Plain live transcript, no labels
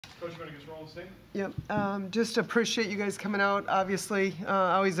Coach, you want to get us rolling this thing? Yep. Just appreciate you guys coming out. Obviously,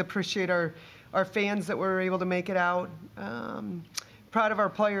 always appreciate our fans that were able to make it out. Proud of our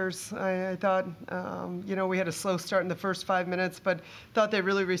players. I thought, we had a slow start in the first 5 minutes, but thought they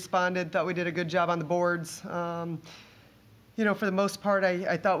really responded. Thought we did a good job on the boards. For the most part,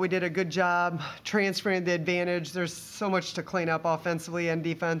 I thought we did a good job transferring the advantage. There's so much to clean up offensively and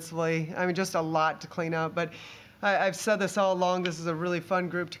defensively. I mean, just a lot to clean up. But I've said this all along. This is a really fun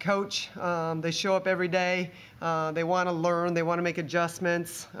group to coach. They show up every day. They want to learn. They want to make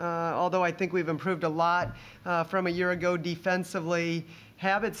adjustments. Although I think we've improved a lot from a year ago defensively.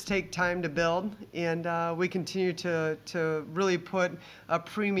 Habits take time to build, and we continue to really put a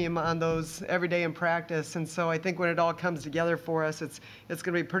premium on those every day in practice. And so I think when it all comes together for us, it's going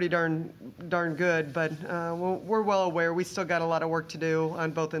to be pretty darn good. But we're well aware we still got a lot of work to do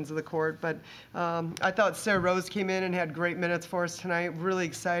on both ends of the court. But I thought Sarah Rose came in and had great minutes for us tonight. Really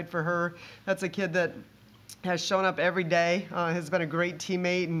excited for her. That's a kid that has shown up every day, has been a great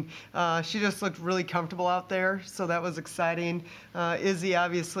teammate, and she just looked really comfortable out there, so that was exciting. Izzy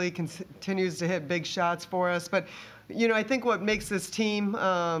obviously continues to hit big shots for us, but I think what makes this team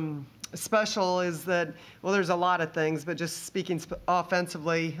special is that, well, there's a lot of things, but just speaking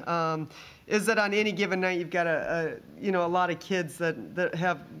offensively, is that on any given night you've got a lot of kids that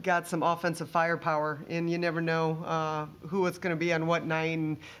have got some offensive firepower, and you never know who it's going to be on what night,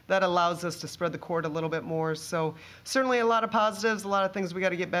 and that allows us to spread the court a little bit more. So certainly a lot of positives, a lot of things we got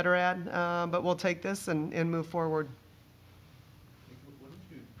to get better at, but we'll take this and move forward. What did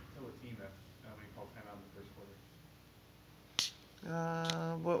you tell the team when you called timeout in the first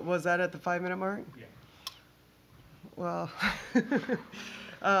quarter? What was that at the 5-minute mark? Yeah. Well,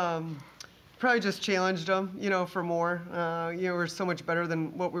 probably just challenged them, for more. We're so much better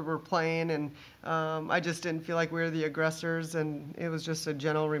than what we were playing, and I just didn't feel like we were the aggressors, and it was just a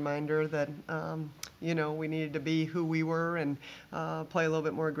gentle reminder that, we needed to be who we were and play a little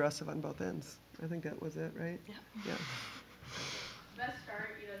bit more aggressive on both ends. I think that was it, right? Yeah. Best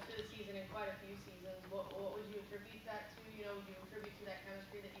start, to the season in quite a few seasons. What would you attribute that to? Would you attribute to that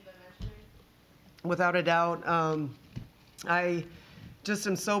chemistry that you've been mentioning? Without a doubt. I just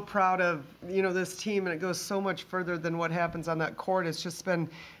am so proud of, this team, and it goes so much further than what happens on that court. It's just been,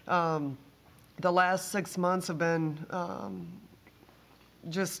 the last 6 months have been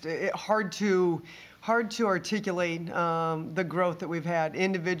hard to articulate the growth that we've had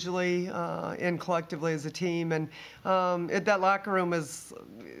individually and collectively as a team. And that locker room is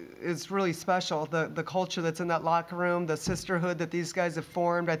really special. The culture that's in that locker room, the sisterhood that these guys have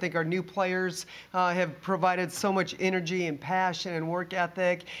formed. I think our new players have provided so much energy and passion and work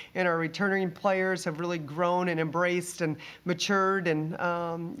ethic, and our returning players have really grown and embraced and matured. And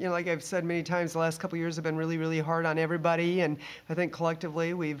like I've said many times, the last couple of years have been really, really hard on everybody. And I think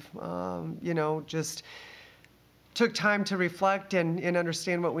collectively we've just took time to reflect and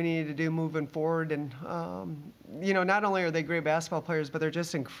understand what we needed to do moving forward. And, not only are they great basketball players, but they're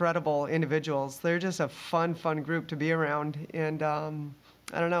just incredible individuals. They're just a fun group to be around. And I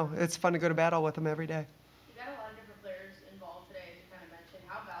don't know, it's fun to go to battle with them every day. You got a lot of different players involved today, as you kind of mentioned.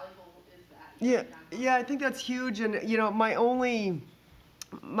 How valuable is that? Yeah, I think that's huge. And,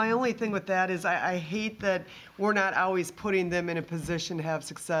 my only thing with that is I hate that we're not always putting them in a position to have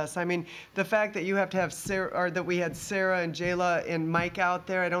success. I mean, the fact that you have to have Sarah, or that we had Sarah and Jayla and Mike out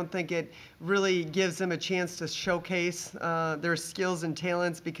there, I don't think it really gives them a chance to showcase their skills and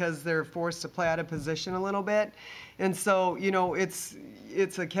talents, because they're forced to play out of position a little bit. And so,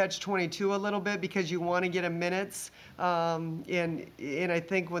 it's a catch-22 a little bit, because you want to get them minutes. And I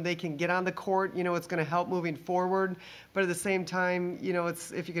think when they can get on the court, it's going to help moving forward. But at the same time,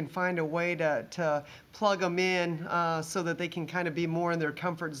 it's if you can find a way to plug them in so that they can kind of be more in their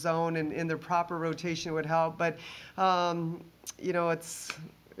comfort zone, and in their proper rotation would help. But,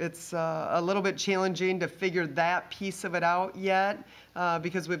 it's a little bit challenging to figure that piece of it out yet,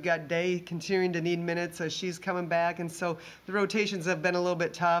 because we've got Day continuing to need minutes as she's coming back. And so the rotations have been a little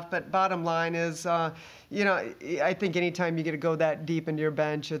bit tough. But bottom line is, I think anytime you get to go that deep into your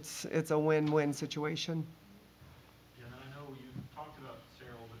bench, it's a win-win situation. Yeah, and I know you talked about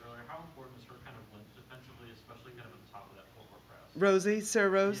Sarah a little bit earlier. How important is her kind of length defensively, especially kind of at the top of that full-court press? Sarah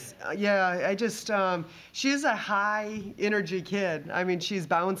Rose? Yeah, I just, she's a high-energy kid. I mean, she's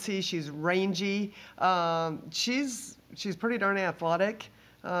bouncy, she's rangy. She's pretty darn athletic.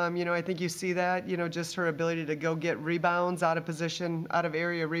 I think you see that, just her ability to go get rebounds out of position, out of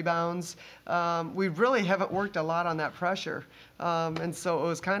area rebounds. We really haven't worked a lot on that pressure. And so it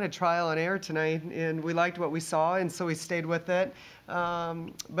was kind of trial and error tonight, and we liked what we saw, and so we stayed with it.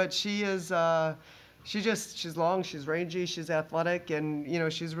 But she is, she's long, she's rangy, she's athletic, and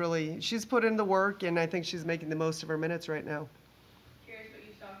she's put in the work, and I think she's making the most of her minutes right now. Curious what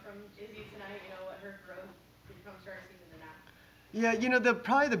you saw from Izzy tonight. What her growth from start of season to now. Yeah,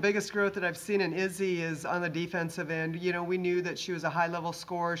 probably the biggest growth that I've seen in Izzy is on the defensive end. We knew that she was a high-level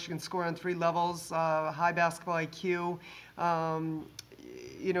scorer. She can score on 3 levels, high basketball IQ.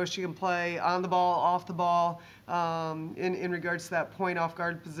 She can play on the ball, off the ball, in regards to that point off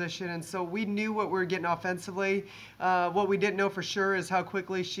guard position. And so we knew what we were getting offensively. What we didn't know for sure is how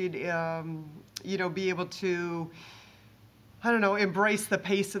quickly she'd, be able to, embrace the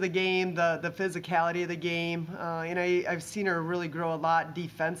pace of the game, the physicality of the game. And I've seen her really grow a lot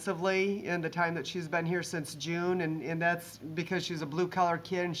defensively in the time that she's been here since June, and that's because she's a blue-collar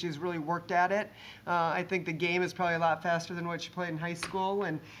kid and she's really worked at it. I think the game is probably a lot faster than what she played in high school.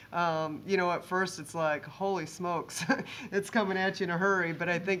 And, at first it's like, holy smokes, it's coming at you in a hurry. But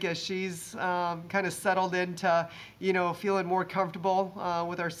I think as she's kind of settled into, feeling more comfortable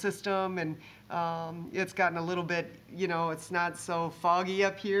with our system, and it's gotten a little bit, it's not so foggy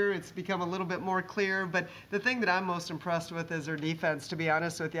up here. It's become a little bit more clear. But the thing that I'm most impressed with is her defense, to be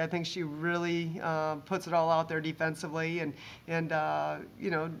honest with you. I think she really puts it all out there defensively, and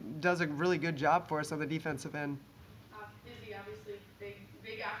does a really good job for us on the defensive end. Izzy, obviously,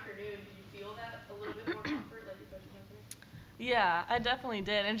 big afternoon. Did you feel that a little bit more comfort, like you said yesterday? Yeah, I definitely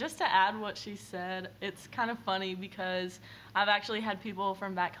did. And just to add what she said, it's kind of funny because I've actually had people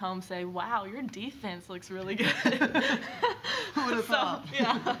from back home say, wow, your defense looks really good. Who would have thought?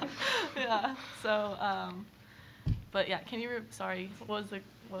 Yeah. So, but yeah, sorry, what was the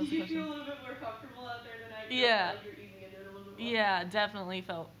Did you question? feel a little bit more comfortable out there tonight? Yeah. Like you're easing into it a little bit more? Yeah, definitely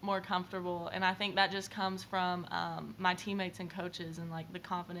felt more comfortable. And I think that just comes from my teammates and coaches and like the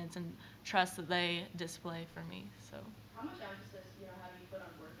confidence and trust that they display for me. So. How much emphasis, have you put on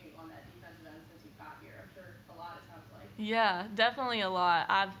working on that defensive end since you got here? I'm sure a lot, it sounds like. Yeah, definitely a lot.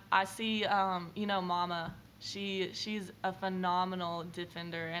 I see, Mama. She's a phenomenal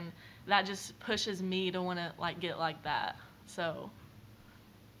defender, and that just pushes me to want to get like that. So,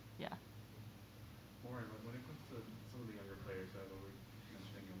 yeah. Lauren, when it comes to some of the younger players that we're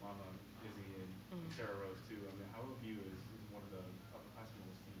mentioning, your Mama, Izzy, and Sarah Rose too. I mean, how have you, as one of the upperclassmen on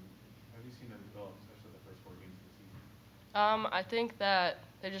this team, have you seen them develop, especially the first 4 games of the season? I think that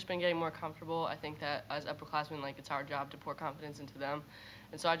they've just been getting more comfortable. I think that as upperclassmen, it's our job to pour confidence into them.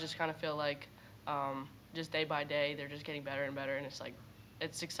 And so I just kind of feel like just day by day, they're just getting better and better. And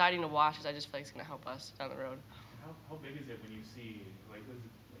it's exciting to watch because I just feel like it's going to help us down the road. How big is it when you see,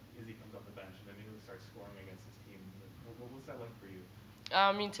 Izzy comes off the bench and then he starts scoring against his team? What's that like for you?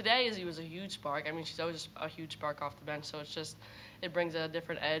 Today Izzy was a huge spark. She's always a huge spark off the bench. So it brings a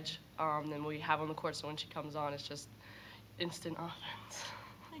different edge than we have on the court. So when she comes on, it's just instant offense.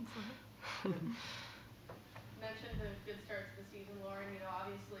 Thanks, Mentioned the good start to the season, Lauren.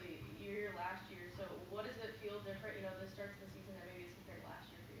 Obviously you're here last year, so what does it feel different, this start to the season that maybe is compared to last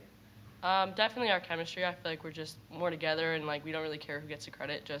year for you? Definitely our chemistry. I feel like we're just more together, and we don't really care who gets the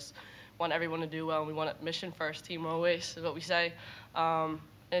credit. Just want everyone to do well, and we want a mission first team always is what we say. And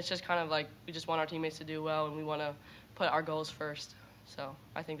it's just kind of we just want our teammates to do well, and we want to put our goals first. So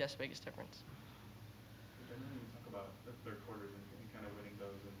I think that's the biggest difference. I know you talk about the third quarters and kind of winning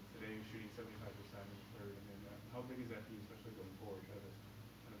those, and today you're shooting 75% in the third. How big is that for you, especially going forward, Travis?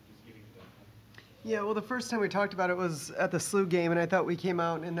 Kind of just getting to that point? Yeah, well, the first time we talked about it was at the SLU game, and I thought we came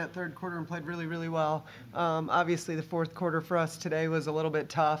out in that third quarter and played really, really well. Obviously, the fourth quarter for us today was a little bit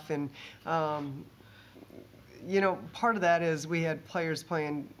tough, and part of that is we had players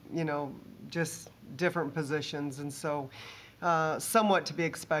playing, just different positions, and so somewhat to be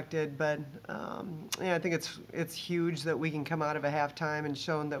expected. But I think it's huge that we can come out of a halftime and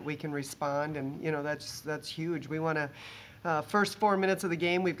shown that we can respond, and that's huge. We want to. First 4 minutes of the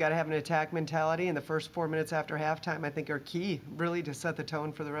game, we've got to have an attack mentality, and the first 4 minutes after halftime, I think, are key, really, to set the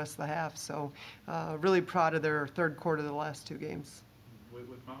tone for the rest of the half. So, really proud of their third quarter of the last 2 games. With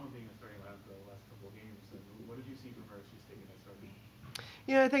Mama being a starting last couple of games, what did you see from her as she's taking that starting?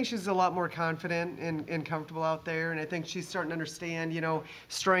 Yeah, I think she's a lot more confident and comfortable out there, and I think she's starting to understand,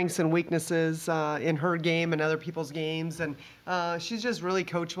 strengths and weaknesses in her game and other people's games, and she's just really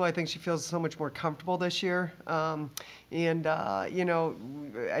coachable. I think she feels so much more comfortable this year, and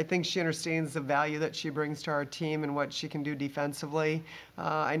I think she understands the value that she brings to our team and what she can do defensively.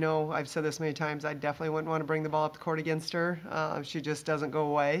 I know I've said this many times, I definitely wouldn't want to bring the ball up the court against her. She just doesn't go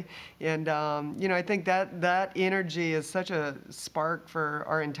away. And, I think that energy is such a spark for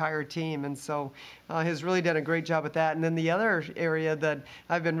our entire team. And so has really done a great job with that. And then the other area that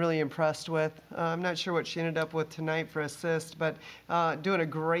I've been really impressed with, I'm not sure what she ended up with tonight for assist, but doing a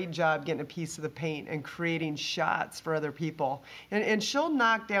great job getting a piece of the paint and creating shots for other people. And she'll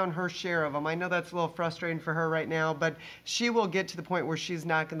knock down her share of them. I know that's a little frustrating for her right now, but she will get to the point where she's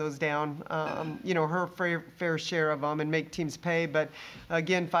knocking those down, her fair share of them and make teams pay. But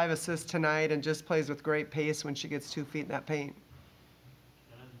again, 5 assists tonight and just plays with great pace when she gets 2 feet in that paint.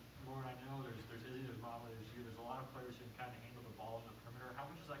 And then, Lauren, I know there's Izzy, there's Mama, there's you. There's a lot of players who can kind of handle the ball in the perimeter. How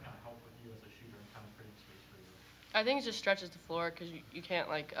much does that kind of help with you as a shooter and kind of creating space for you? I think it just stretches the floor because you can't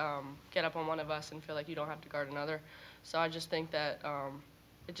get up on one of us and feel like you don't have to guard another. So I just think that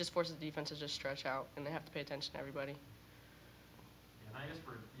it just forces the defense to just stretch out and they have to pay attention to everybody. And I guess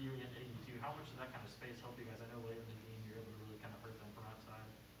for you and Iggy too, how much does that kind of space help you guys? I know later in the game you're able to really kind of hurt them from outside.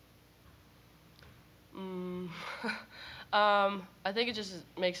 I think it just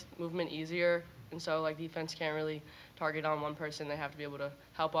makes movement easier, and so defense can't really target on one person. They have to be able to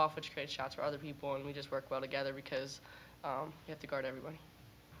help off, which creates shots for other people, and we just work well together because you have to guard everybody.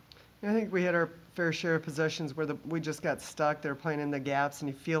 I think we had our fair share of possessions where we just got stuck. They're playing in the gaps, and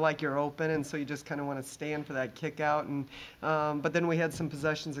you feel like you're open, and so you just kind of want to stand for that kick out. And but then we had some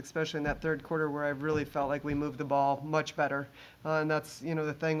possessions, especially in that third quarter, where I really felt like we moved the ball much better. And that's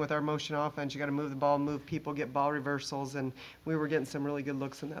the thing with our motion offense. You got to move the ball, move people, get ball reversals, and we were getting some really good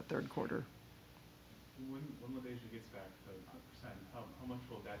looks in that third quarter. When LaDeja gets back to 100%, how much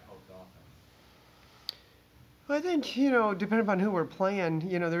will that help the offense? I think, depending upon who we're playing,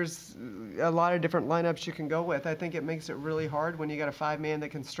 there's a lot of different lineups you can go with. I think it makes it really hard when you got a 5-man that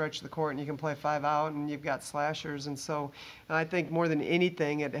can stretch the court and you can play 5 out and you've got slashers. And so I think more than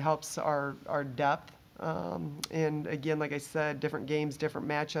anything, it helps our depth. And again, like I said, different games, different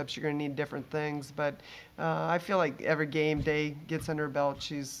matchups, you're going to need different things. But I feel like every game Day gets under her belt,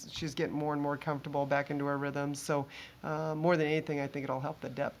 she's getting more and more comfortable back into her rhythms. So more than anything, I think it'll help the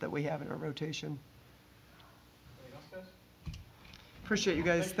depth that we have in our rotation. Appreciate you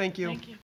guys. Thank you. Thank you.